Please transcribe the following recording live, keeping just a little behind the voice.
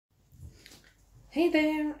Hey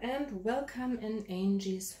there and welcome in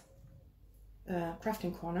Angies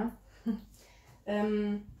crafting corner.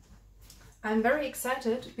 I'm very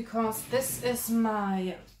excited because this is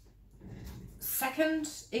my second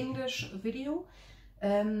English video.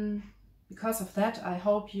 Because of that, I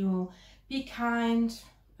hope you'll be kind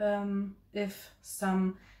if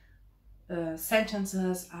some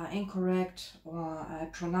sentences are incorrect or I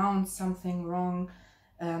pronounce something wrong.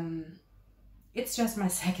 It's just my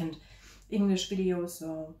second English video,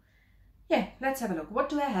 so yeah, let's have a look. What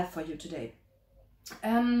do I have for you today?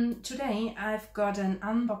 Today I've got an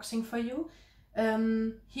unboxing for you.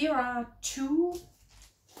 Here are two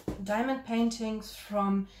diamond paintings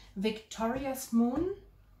from Victoria's Moon,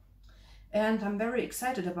 and I'm very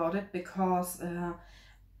excited about it because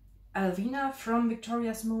Alvina from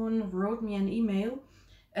Victoria's Moon wrote me an email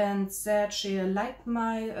and said she liked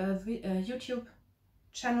my YouTube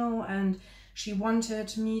channel and she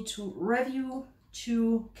wanted me to review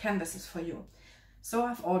two canvases for you. So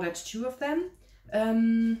I've ordered two of them.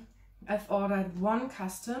 I've ordered one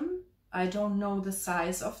custom. I don't know the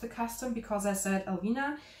size of the custom because I said,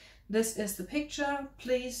 Alvina, this is the picture.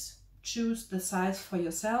 Please choose the size for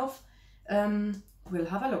yourself. We'll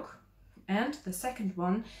have a look. And the second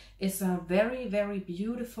one is a very, very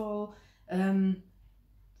beautiful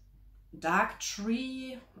dark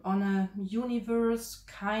tree on a universe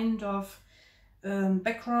kind of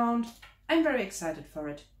background. I'm very excited for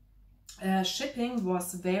it. Shipping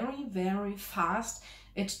was very, very fast.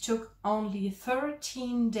 It took only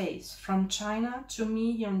 13 days from China to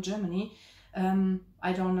me here in Germany.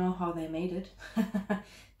 I don't know how they made it.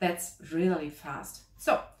 That's really fast.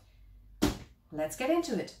 So let's get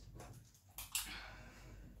into it.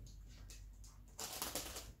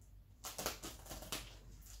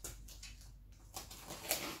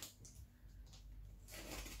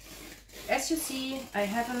 As you see, I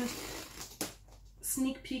haven't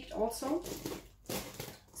sneak peeked also,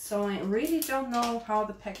 so I really don't know how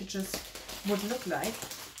the packages would look like.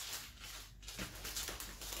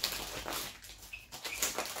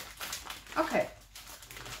 Okay,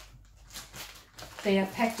 they are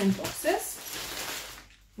packed in boxes,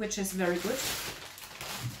 which is very good.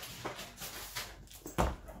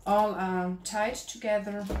 All are tied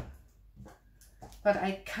together, but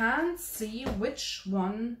I can't see which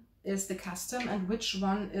one is the custom and which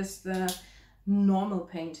one is the normal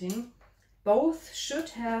painting. Both should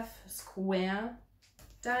have square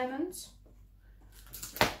diamonds.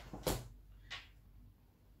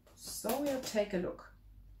 So we'll take a look.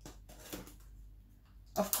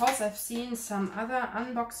 Of course, I've seen some other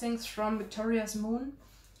unboxings from Victoria's Moon,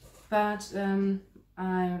 but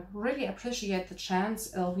I really appreciate the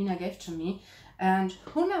chance Alvina gave to me. And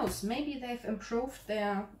who knows, maybe they've improved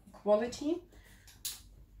their quality.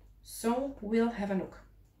 So we'll have a look.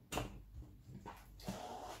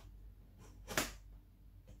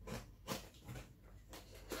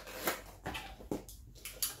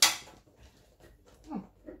 Oh.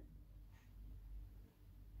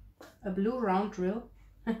 A blue round drill.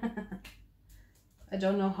 I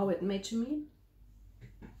don't know how it made to me.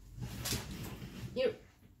 Here.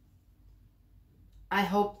 I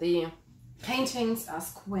hope the paintings are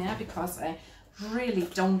square because I really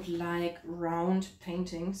don't like round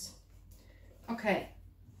paintings. Okay,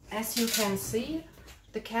 as you can see,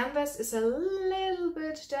 the canvas is a little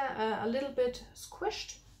bit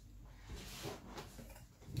squished.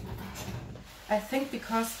 I think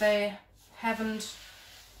because they haven't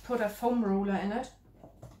put a foam roller in it.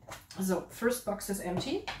 So first box is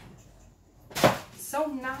empty. So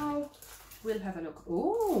now we'll have a look.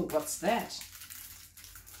 Oh, what's that?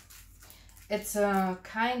 It's a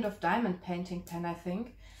kind of diamond painting pen, I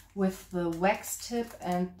think, with the wax tip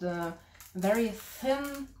and the very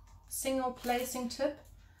thin single placing tip.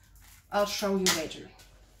 I'll show you later.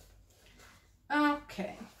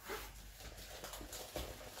 Okay.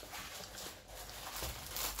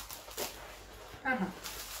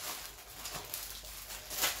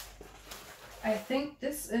 I think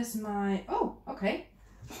this is my, oh, okay.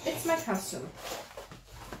 It's my custom.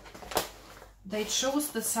 They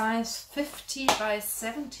chose the size 50 by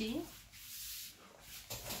 70.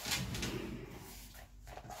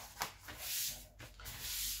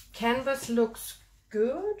 Canvas looks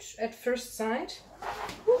good at first sight.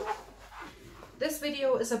 This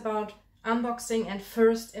video is about unboxing and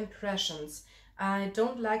first impressions. I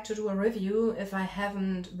don't like to do a review if I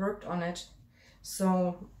haven't worked on it,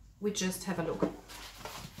 so we just have a look.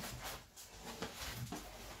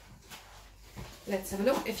 Let's have a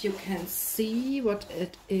look if you can see what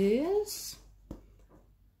it is.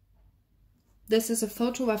 This is a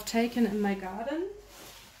photo I've taken in my garden.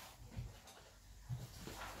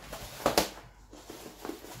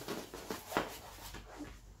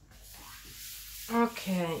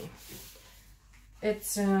 Okay,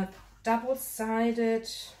 it's a double-sided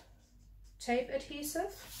tape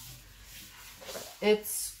adhesive.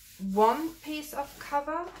 It's one piece of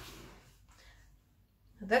cover.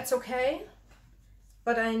 That's okay,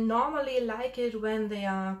 but I normally like it when they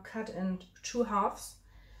are cut in two halves.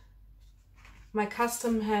 My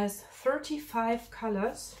custom has 35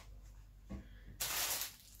 colors.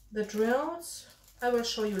 The drills I will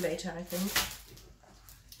show you later, I think.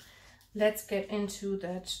 Let's get into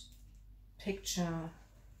that picture.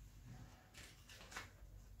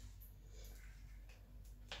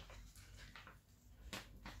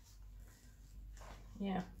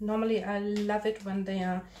 Yeah, normally I love it when they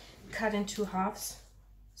are cut in two halves,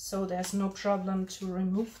 so there's no problem to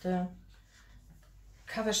remove the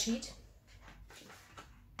cover sheet.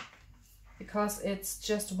 Because it's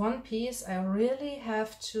just one piece, I really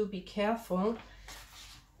have to be careful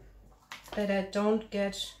that I don't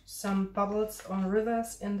get some bubbles or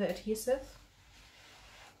rivers in the adhesive.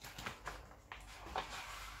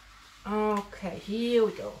 Okay, here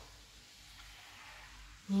we go.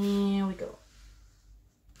 Here we go.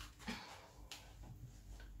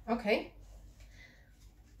 Okay,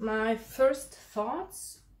 my first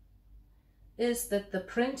thoughts is that the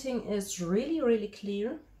printing is really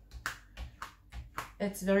clear.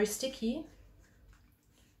 It's very sticky.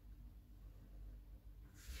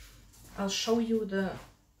 I'll show you the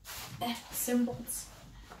symbols.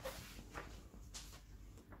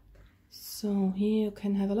 So here you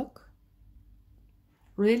can have a look.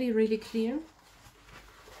 Really clear.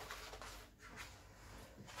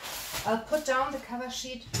 I'll put down the cover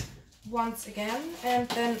sheet once again and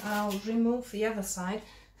then I'll remove the other side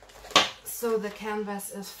so the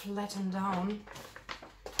canvas is flattened down.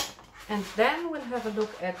 And then we'll have a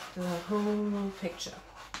look at the whole picture.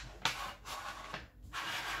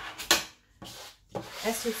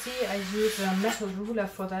 As you see, I use a metal ruler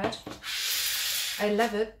for that. I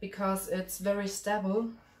love it because it's very stable.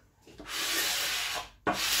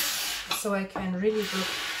 So I can really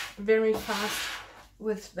work very fast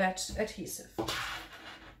with that adhesive.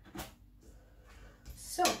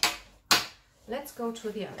 So let's go to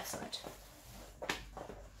the other side.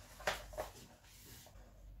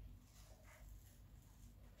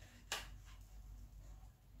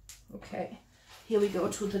 Okay, here we go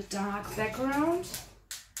to the dark background.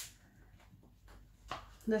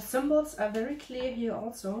 The symbols are very clear here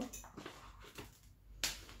also.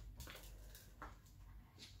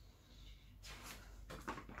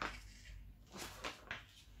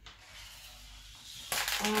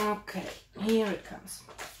 Okay, here it comes.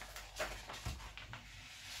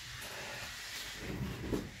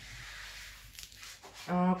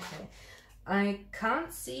 Okay, I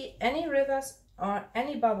can't see any rivers or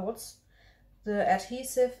any bubbles. The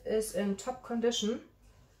adhesive is in top condition.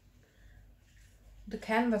 The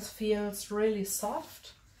canvas feels really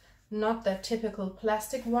soft, not the typical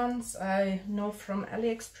plastic ones I know from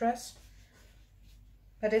AliExpress,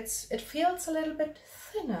 but it feels a little bit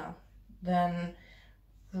thinner than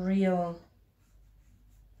real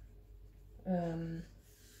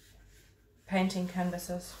painting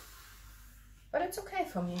canvases, but it's okay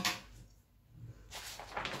for me.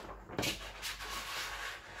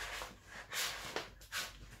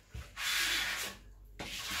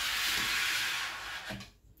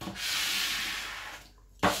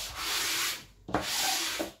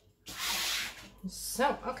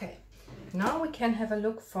 So, okay, now we can have a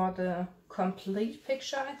look for the complete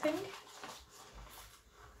picture, I think.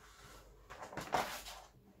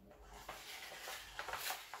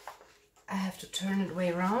 I have to turn it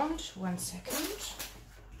way around, 1 second.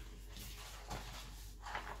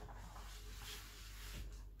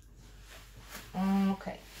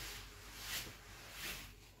 Okay.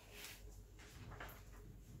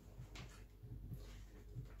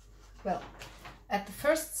 Well, at the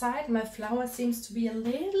first sight my flower seems to be a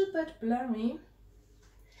little bit blurry,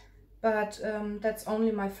 but that's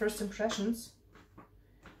only my first impressions,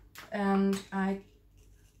 and I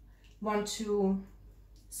want to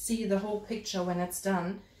see the whole picture when it's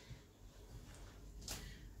done.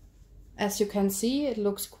 As you can see, it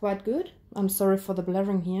looks quite good. I'm sorry for the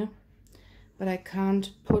blurring here, but I can't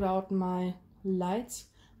put out my lights.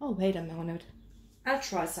 Oh, wait a minute. I'll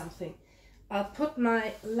try something. I'll put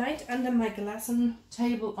my light under my glassen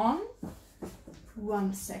table on.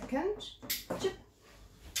 1 second.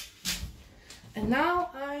 And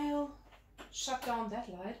now I'll shut down that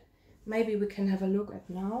light. Maybe we can have a look at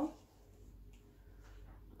now.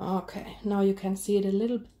 Okay, now you can see it a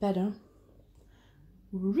little bit better.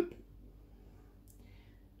 Whoop.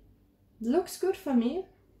 Looks good for me.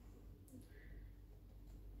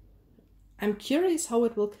 I'm curious how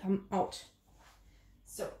it will come out.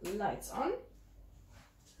 So, lights on.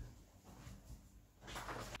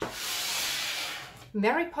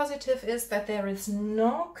 Very positive is that there is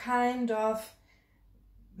no kind of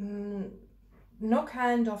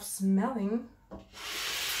smelling.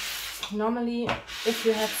 Normally, if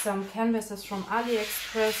you have some canvases from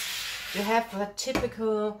AliExpress, you have a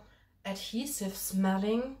typical adhesive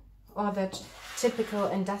smelling or that typical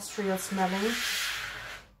industrial smelling,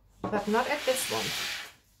 but not at this one.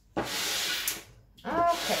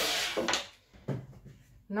 Okay,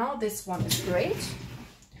 now this one is great.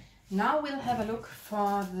 Now we'll have a look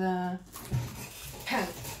for the pen.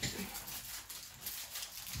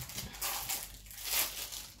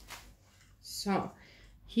 So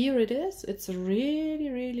here it is. It's a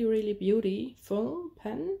really beautiful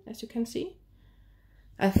pen, as you can see.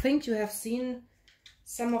 I think you have seen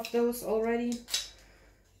some of those already.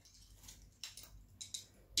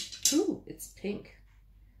 Ooh, it's pink.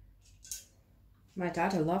 My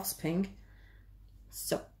daughter loves pink.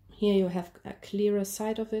 So here you have a clearer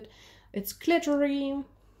side of it. It's glittery.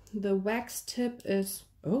 The wax tip is,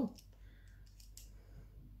 oh,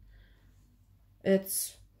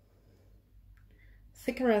 it's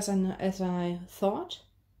thicker as I thought,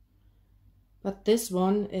 but this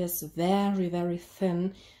one is very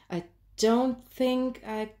thin. I don't think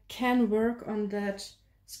I can work on that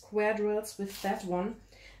square drills with that one,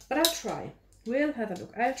 but I'll try. We'll have a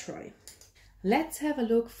look. I'll try. Let's have a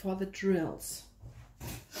look for the drills.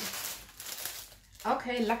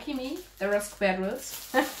 Okay, lucky me, there are square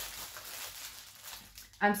drills.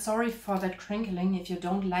 I'm sorry for that crinkling. If you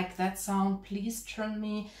don't like that sound, please turn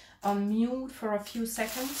me on mute for a few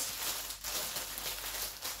seconds.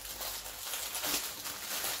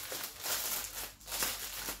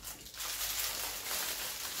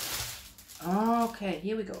 Okay,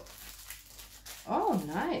 here we go. Oh,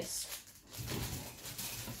 nice.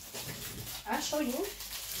 I'll show you.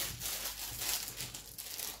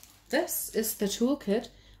 This is the toolkit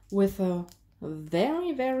with a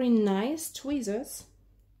very nice tweezers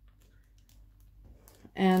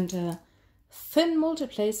and a thin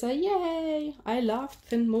multiplacer. Yay! I love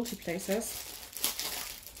thin multiplacers.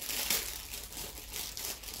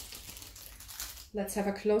 Let's have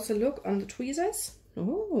a closer look on the tweezers.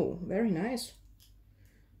 Oh, very nice.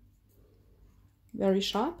 Very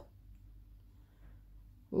sharp.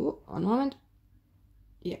 Oh, one moment.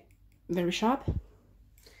 Yeah, very sharp.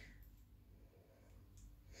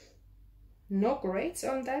 No grates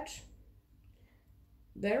on that.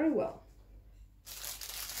 Very well.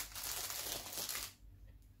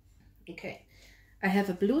 Okay, I have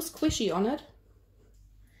a blue squishy on it.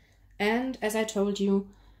 And as I told you,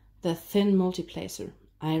 the thin multiplacer.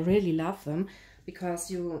 I really love them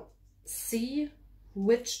because you see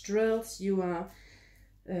which drills you are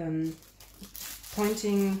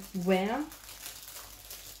pointing where.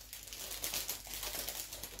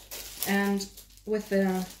 And with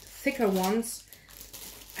the thicker ones,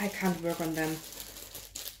 I can't work on them.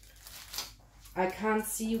 I can't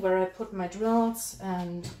see where I put my drills,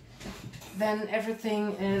 and then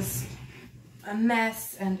everything is a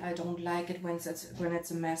mess, and I don't like it when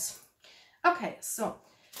it's a mess. Okay, so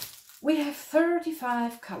we have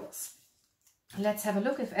 35 colors. Let's have a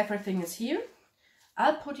look if everything is here.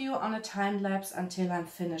 I'll put you on a time lapse until I'm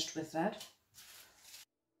finished with that.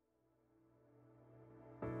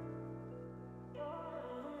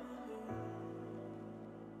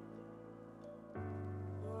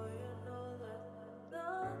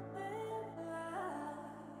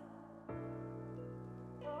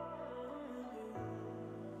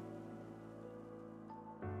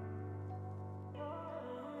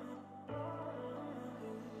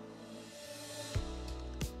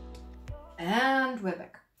 And we're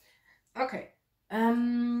back. Okay,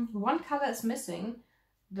 one color is missing.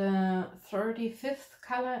 The 35th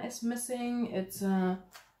color is missing. It's a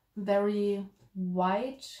very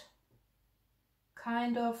white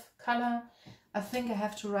kind of color. I think I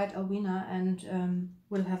have to write alvina, and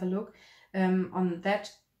we'll have a look. On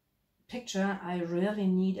that picture, I really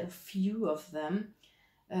need a few of them.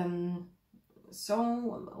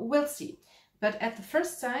 So we'll see. But at the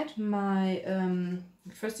first sight, my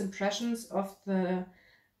first impressions of the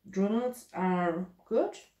drills are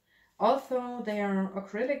good. Although they are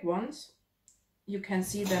acrylic ones, you can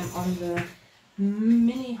see them on the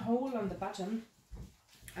mini hole on the bottom.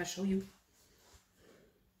 I'll show you.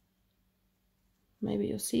 Maybe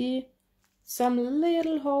you see some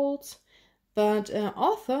little holes, but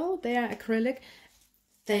although they are acrylic,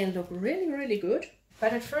 they look really good.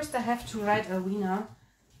 But at first I have to write Alvina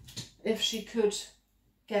if she could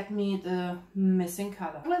get me the missing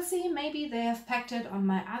color. We'll see, maybe they have packed it on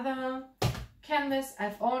my other canvas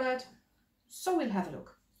I've ordered. So we'll have a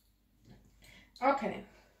look. Okay,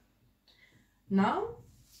 now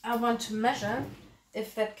I want to measure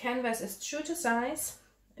if that canvas is true to size.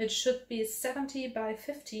 It should be 70 by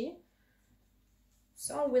 50.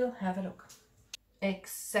 So we'll have a look.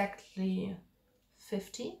 Exactly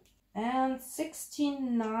 50 and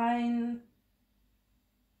 69.5.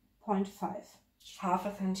 Half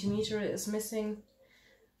a centimeter is missing.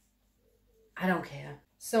 I don't care.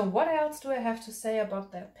 So what else do I have to say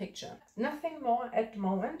about that picture? Nothing more at the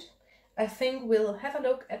moment. I think we'll have a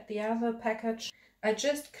look at the other package. I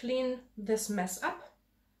just clean this mess up.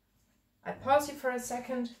 I pause you for a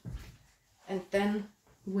second and then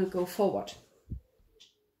we'll go forward.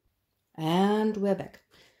 And we're back.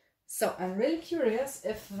 So I'm really curious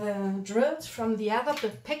if the drills from the other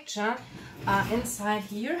picture are inside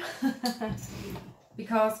here.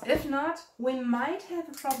 Because if not, we might have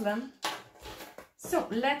a problem. So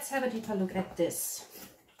let's have a deeper look at this.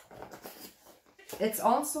 It's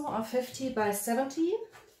also a 50 by 70.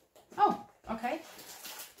 Oh, okay.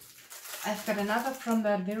 I've got another from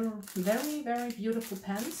that very, very beautiful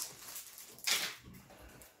pens.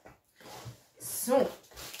 So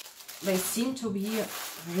they seem to be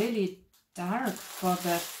really dark for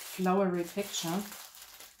that flowery picture.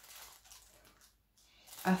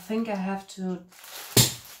 I think I have to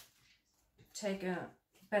take a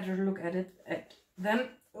better look at it and then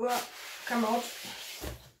come out.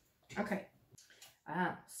 Okay.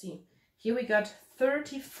 See, here we got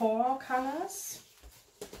 34 colors.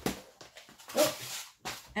 Oh,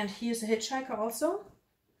 and here's a hitchhiker also.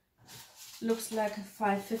 Looks like a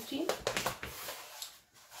 550.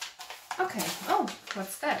 Okay, oh,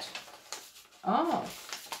 what's that? Oh,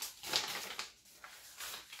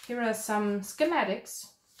 here are some schematics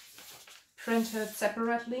printed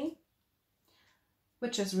separately,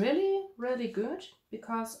 which is really, really good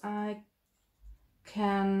because I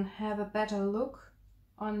can have a better look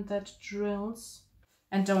on that drills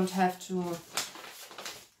and don't have to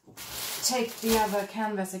take the other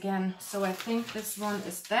canvas again. So I think this one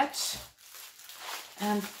is that,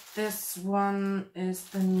 and this one is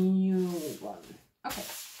the new one. Okay,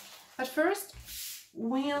 but first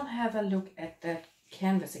we'll have a look at that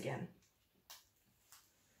canvas again.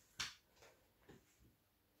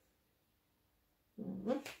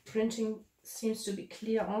 Printing seems to be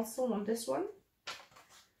clear also on this one.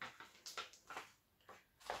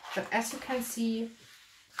 But as you can see,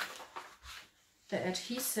 the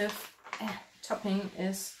adhesive topping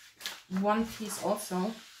is one piece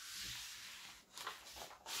also.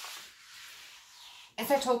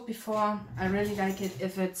 As I told before, I really like it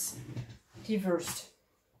if it's reversed.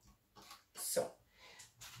 So,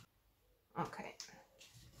 okay.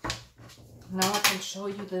 Now I can show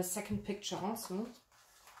you the second picture also.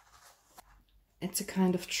 It's a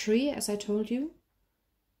kind of tree, as I told you,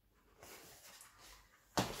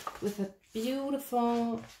 with a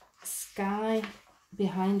beautiful sky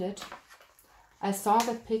behind it. I saw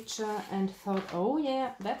that picture and thought, oh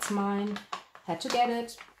yeah, that's mine. Had to get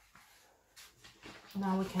it.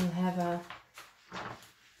 Now we can have a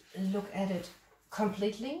look at it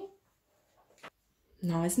completely.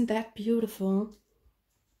 Now, isn't that beautiful?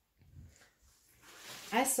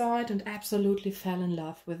 I saw it and absolutely fell in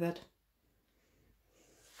love with it.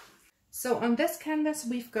 So on this canvas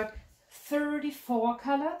we've got 34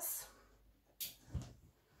 colors,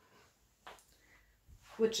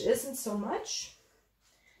 which isn't so much,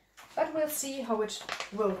 but we'll see how it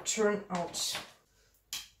will turn out.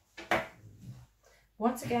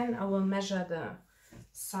 Once again, I will measure the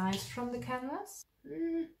size from the canvas.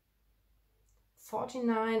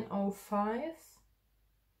 49.05,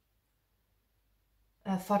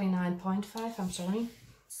 49.5, I'm sorry,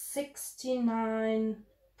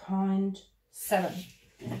 69.7,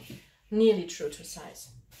 nearly true to size.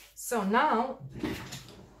 So now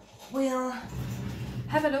we'll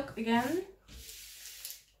have a look again.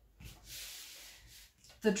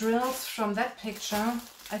 The drills from that picture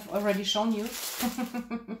I've already shown you.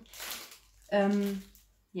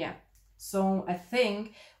 Yeah, so I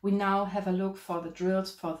think we now have a look for the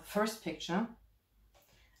drills for the first picture.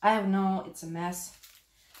 I know it's a mess,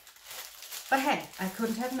 but hey, I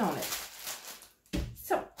couldn't have known it.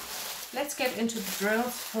 So let's get into the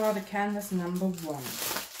drills for the canvas number 1.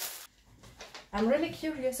 I'm really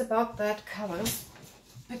curious about that colors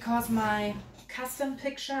because my custom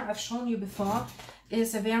picture I've shown you before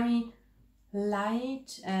is a very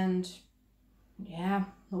light and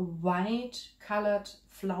white colored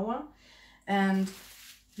flower, and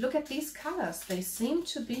look at these colors. They seem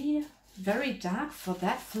to be very dark for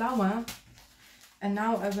that flower, and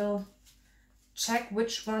now I will check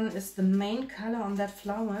which one is the main color on that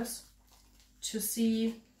flowers to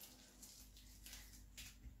see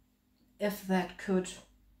if that could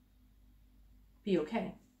be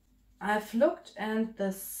okay. I've looked, and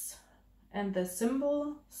the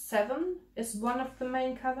symbol 7 is one of the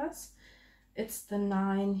main colors. It's the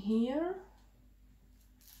 9 here.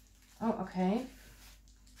 Oh, okay.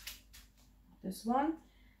 This one.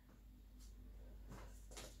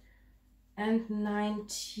 And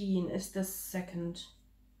 19 is the second.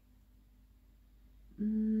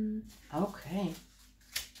 Okay.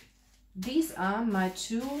 These are my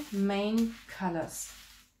 2 main colors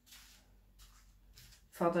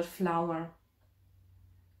for the flower.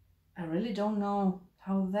 I really don't know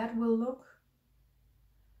how that will look.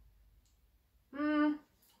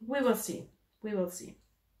 We will see. We will see.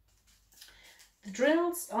 The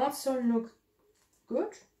drills also look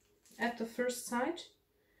good at the first sight.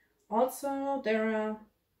 Also, they're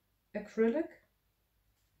acrylic.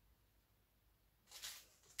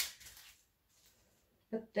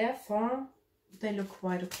 But therefore, they look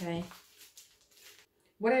quite okay.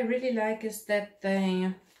 What I really like is that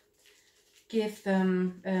they give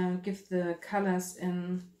the colors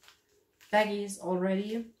in baggies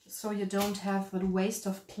already, so you don't have the waste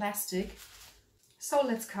of plastic. So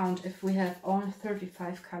let's count if we have all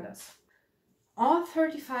 35 colors. All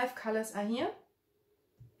 35 colors are here.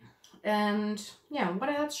 And yeah, what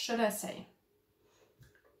else should I say?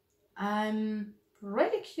 I'm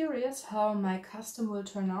really curious how my custom will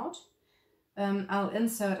turn out. I'll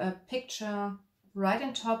insert a picture right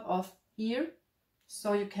on top of here,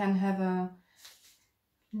 so you can have a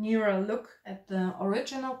nearer look at the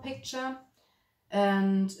original picture.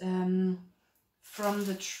 And from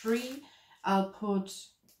the tree, I'll put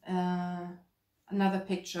another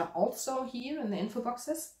picture also here in the info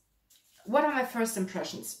boxes. What are my first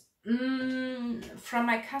impressions? From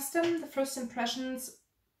my custom, the first impressions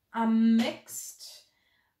are mixed.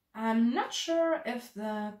 I'm not sure if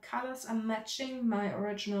the colors are matching my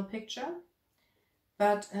original picture,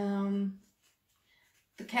 but the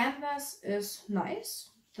canvas is nice.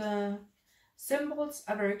 The symbols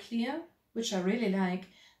are very clear, which I really like.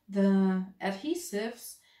 The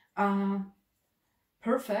adhesives are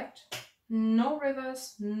perfect. No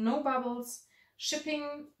rivers, no bubbles.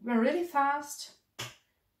 Shipping were really fast.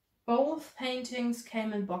 Both paintings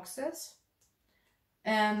came in boxes.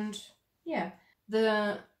 And yeah,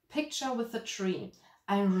 the picture with the tree.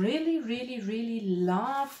 I really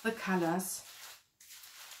love the colors.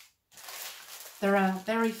 There are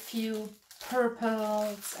very few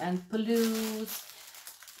purples and blues.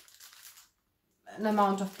 An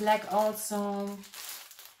amount of black also.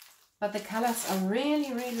 But the colors are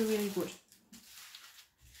really good.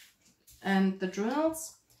 And the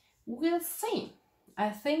drills, we'll see. I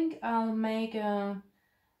think I'll make a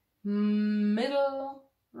middle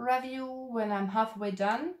review when I'm halfway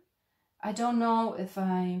done. I don't know if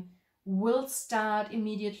I will start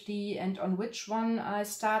immediately and on which one I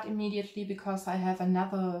start immediately, because I have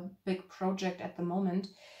another big project at the moment.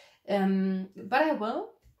 But I will,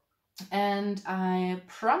 and I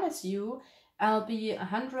promise you I'll be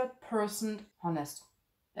 100% honest.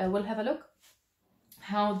 We'll have a look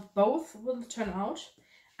how both will turn out.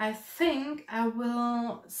 I think I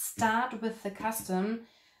will start with the custom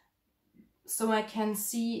so I can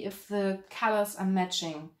see if the colors are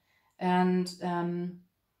matching. And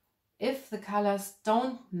if the colors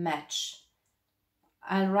don't match,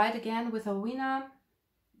 I'll write again with alvina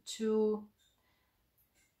to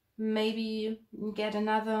maybe get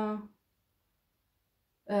another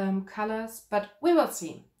colors, but we will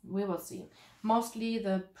see. We will see. Mostly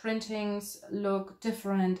the printings look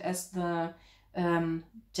different as the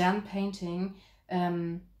done painting.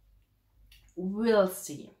 We'll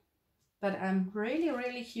see. But I'm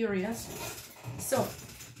really curious. So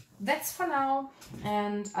that's for now,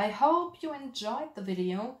 and I hope you enjoyed the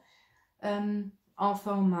video.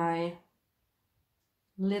 Although my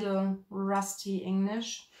little rusty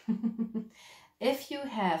English. If you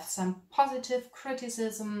have some positive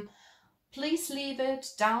criticism, please leave it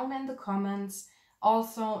down in the comments.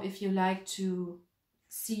 Also, if you like to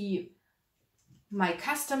see my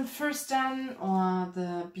custom first done or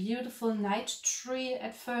the beautiful night tree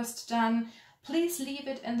at first done, please leave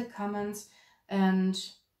it in the comments, and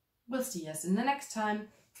we'll see us in the next time.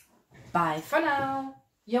 Bye for now.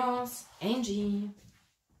 Yours, Angie.